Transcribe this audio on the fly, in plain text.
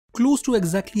close to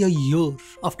exactly a year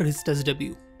after his test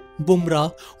debut,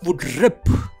 Bumrah would rip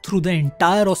through the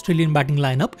entire Australian batting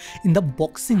lineup in the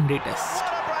Boxing Day test.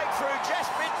 What a breakthrough,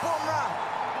 just mid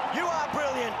Bumrah. You are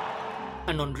brilliant.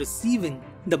 And on receiving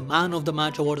the Man of the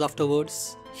Match awards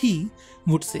afterwards, he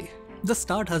would say, "The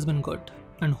start has been good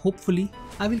and hopefully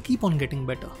I will keep on getting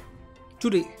better."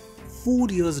 Today, 4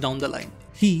 years down the line,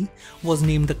 he was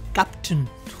named the captain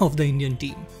of the Indian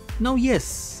team. Now yes,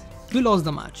 we lost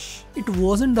the match. It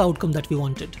wasn't the outcome that we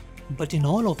wanted. But in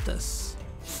all of this,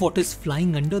 what is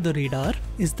flying under the radar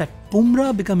is that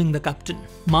Bumrah becoming the captain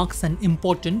marks an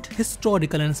important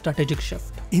historical and strategic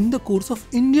shift in the course of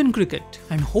Indian cricket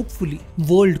and hopefully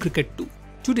world cricket too.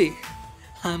 Today,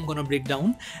 I am gonna break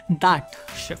down that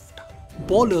shift.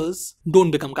 Bowlers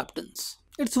don't become captains.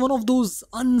 It's one of those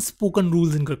unspoken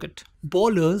rules in cricket.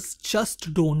 Bowlers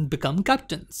just don't become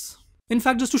captains. In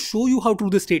fact, just to show you how true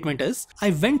this statement is,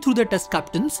 I went through the test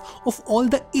captains of all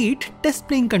the 8 test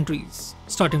playing countries,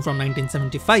 starting from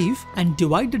 1975, and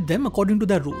divided them according to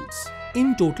their rules.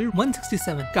 In total,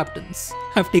 167 captains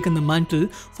have taken the mantle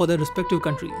for their respective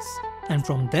countries, and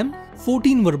from them,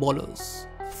 14 were bowlers.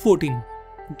 14.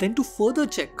 Then to further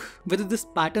check whether this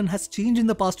pattern has changed in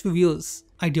the past few years,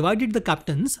 I divided the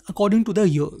captains according to their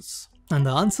years. And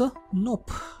the answer?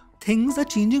 Nope. Things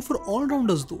are changing for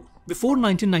all-rounders though. Before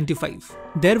 1995,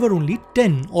 there were only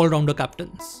 10 all-rounder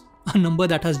captains, a number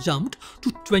that has jumped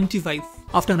to 25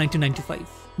 after 1995,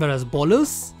 whereas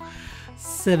bowlers,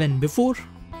 7 before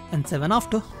and 7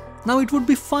 after. Now it would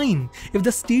be fine if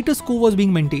the status quo was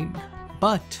being maintained,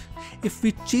 but if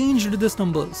we changed these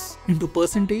numbers into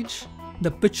percentage,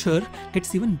 the picture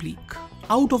gets even bleak.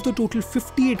 Out of the total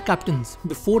 58 captains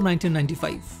before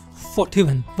 1995,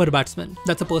 41 were batsmen.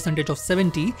 That's a percentage of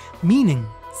 70, meaning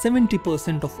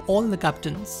 70% of all the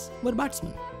captains were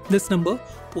batsmen. This number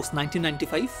post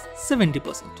 1995,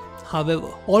 70%. However,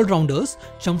 all-rounders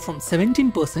jumped from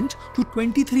 17% to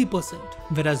 23%,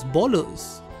 whereas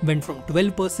bowlers went from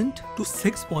 12% to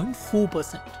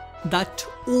 6.4%. That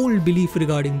old belief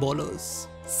regarding bowlers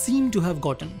seemed to have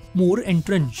gotten more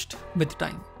entrenched with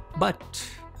time, but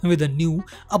with a new,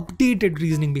 updated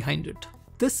reasoning behind it.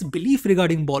 This belief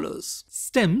regarding bowlers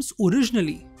stems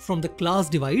originally from the class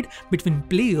divide between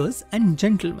players and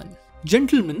gentlemen.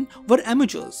 Gentlemen were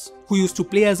amateurs who used to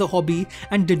play as a hobby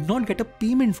and did not get a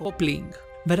payment for playing,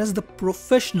 whereas the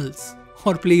professionals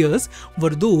or players were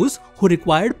those who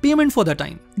required payment for their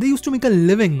time. They used to make a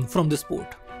living from the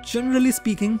sport. Generally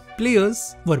speaking,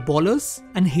 players were bowlers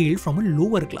and hailed from a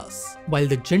lower class, while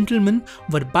the gentlemen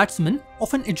were batsmen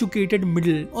of an educated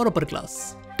middle or upper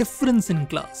class. Difference in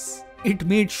class. It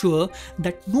made sure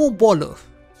that no bowler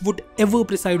would ever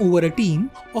preside over a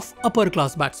team of upper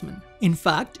class batsmen. In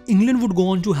fact, England would go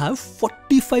on to have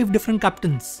 45 different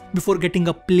captains before getting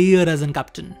a player as a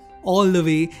captain, all the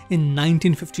way in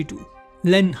 1952.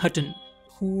 Len Hutton,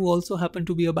 who also happened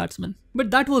to be a batsman. But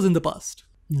that was in the past.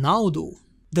 Now though,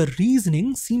 the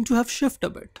reasoning seemed to have shifted a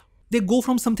bit. They go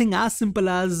from something as simple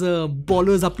as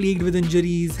bowlers are plagued with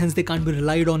injuries, hence they can't be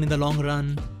relied on in the long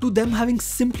run, to them having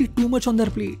simply too much on their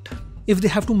plate. If they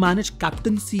have to manage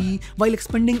captaincy while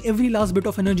expending every last bit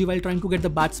of energy while trying to get the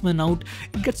batsman out,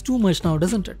 it gets too much now,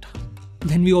 doesn't it?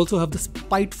 Then we also have the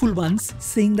spiteful ones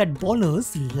saying that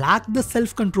bowlers lack the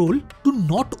self-control to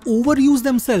not overuse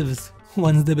themselves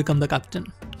once they become the captain.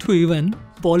 To even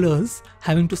bowlers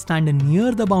having to stand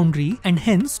near the boundary and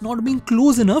hence not being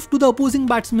close enough to the opposing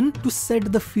batsman to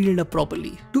set the field up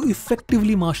properly, to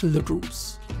effectively marshal the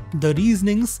troops. The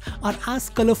reasonings are as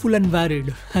colourful and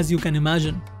varied as you can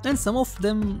imagine, and some of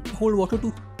them hold water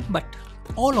too. But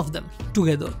all of them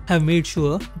together have made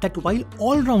sure that while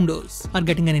all-rounders are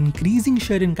getting an increasing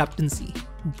share in captaincy,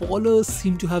 bowlers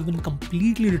seem to have been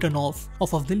completely written off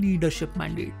of the leadership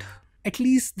mandate. At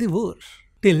least they were,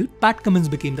 till Pat Cummins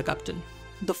became the captain,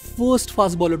 the first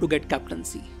fast bowler to get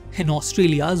captaincy in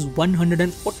Australia's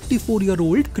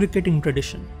 144-year-old cricketing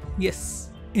tradition. Yes,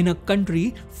 in a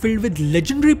country filled with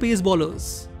legendary pace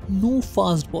bowlers, no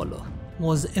fast bowler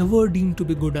was ever deemed to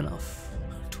be good enough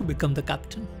to become the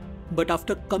captain. But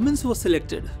after Cummins was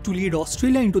selected to lead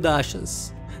Australia into the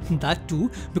Ashes, that too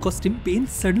because Tim Paine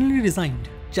suddenly resigned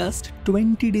just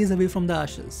 20 days away from the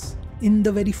Ashes, in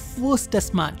the very first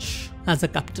test match as a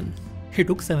captain, he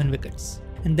took 7 wickets.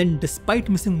 And then despite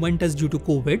missing 1 test due to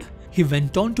COVID, he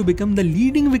went on to become the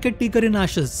leading wicket taker in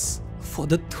Ashes for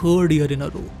the 3rd year in a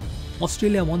row.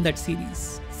 Australia won that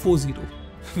series 4-0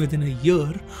 within a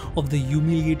year of the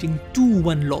humiliating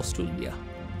 2-1 loss to India.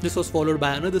 This was followed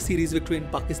by another series victory in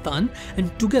Pakistan,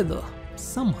 and together,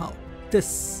 somehow,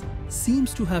 this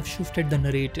seems to have shifted the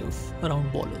narrative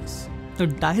around bowlers, the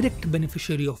direct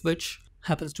beneficiary of which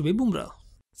happens to be Bumrah.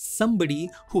 Somebody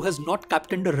who has not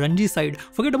captained a Ranji side,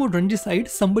 forget about Ranji side,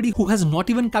 somebody who has not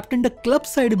even captained a club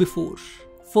side before,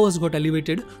 first got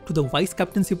elevated to the vice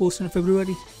captaincy post in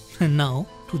February and now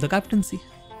to the captaincy.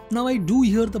 Now I do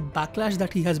hear the backlash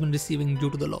that he has been receiving due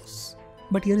to the loss.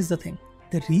 But here is the thing,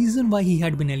 the reason why he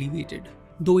had been elevated,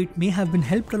 though it may have been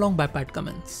helped along by Pat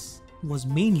Cummins, was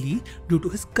mainly due to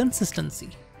his consistency.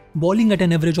 Bowling at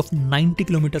an average of 90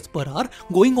 km per hour,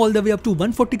 going all the way up to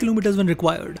 140 km when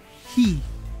required, he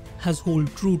has held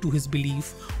true to his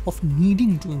belief of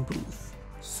needing to improve.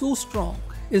 So strong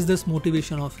is this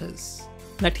motivation of his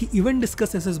that he even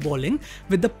discusses his bowling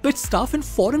with the pitch staff in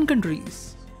foreign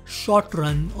countries. Short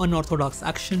run, unorthodox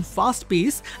action, fast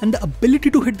pace and the ability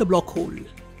to hit the block hole.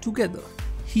 Together,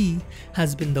 he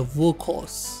has been the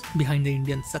workhorse behind the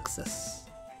Indian success.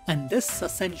 And this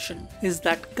ascension is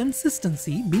that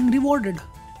consistency being rewarded.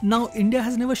 Now India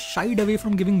has never shied away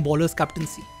from giving bowlers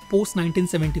captaincy. Post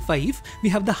 1975, we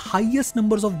have the highest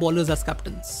numbers of bowlers as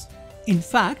captains. In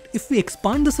fact, if we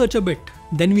expand the search a bit,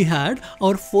 then we had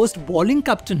our first bowling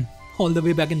captain all the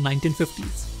way back in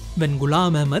 1950s, when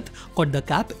Ghulam Ahmed got the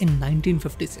cap in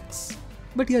 1956.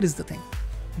 But here is the thing,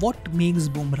 what makes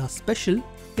Bumrah special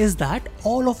is that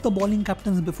all of the bowling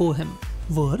captains before him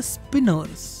were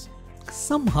spinners.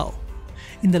 Somehow,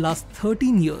 in the last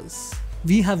 13 years,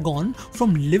 we have gone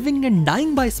from living and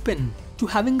dying by spin to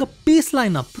having a pace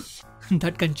lineup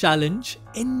that can challenge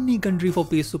any country for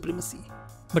pace supremacy.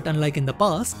 But unlike in the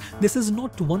past, this is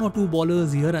not one or two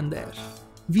bowlers here and there.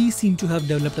 We seem to have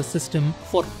developed a system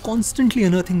for constantly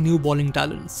unearthing new bowling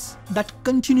talents that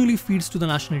continually feeds to the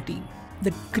national team,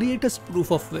 the greatest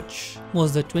proof of which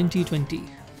was the 2020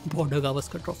 Border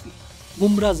Gavaskar Trophy.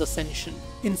 Bumrah's ascension,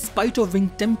 in spite of being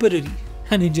temporary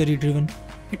and injury-driven,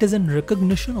 it is in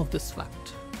recognition of this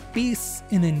fact. Pace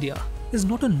in India is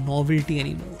not a novelty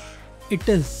anymore. It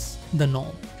is the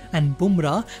norm. And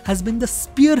Bumrah has been the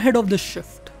spearhead of this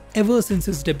shift ever since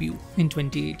his debut in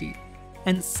 2018.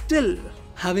 And still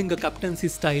having a captaincy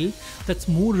style that's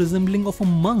more resembling of a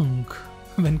monk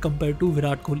when compared to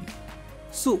Virat Kohli.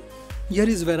 So, here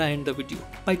is where I end the video,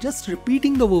 by just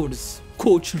repeating the words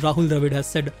Coach Rahul Dravid has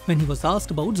said when he was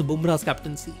asked about Bumrah's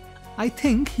captaincy. I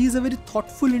think he is a very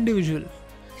thoughtful individual.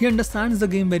 He understands the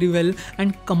game very well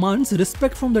and commands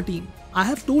respect from the team. I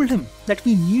have told him that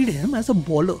we need him as a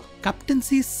bowler.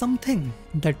 Captaincy is something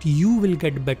that you will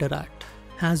get better at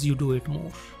as you do it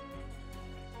more.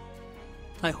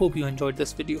 I hope you enjoyed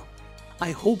this video.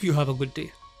 I hope you have a good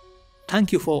day.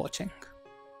 Thank you for watching.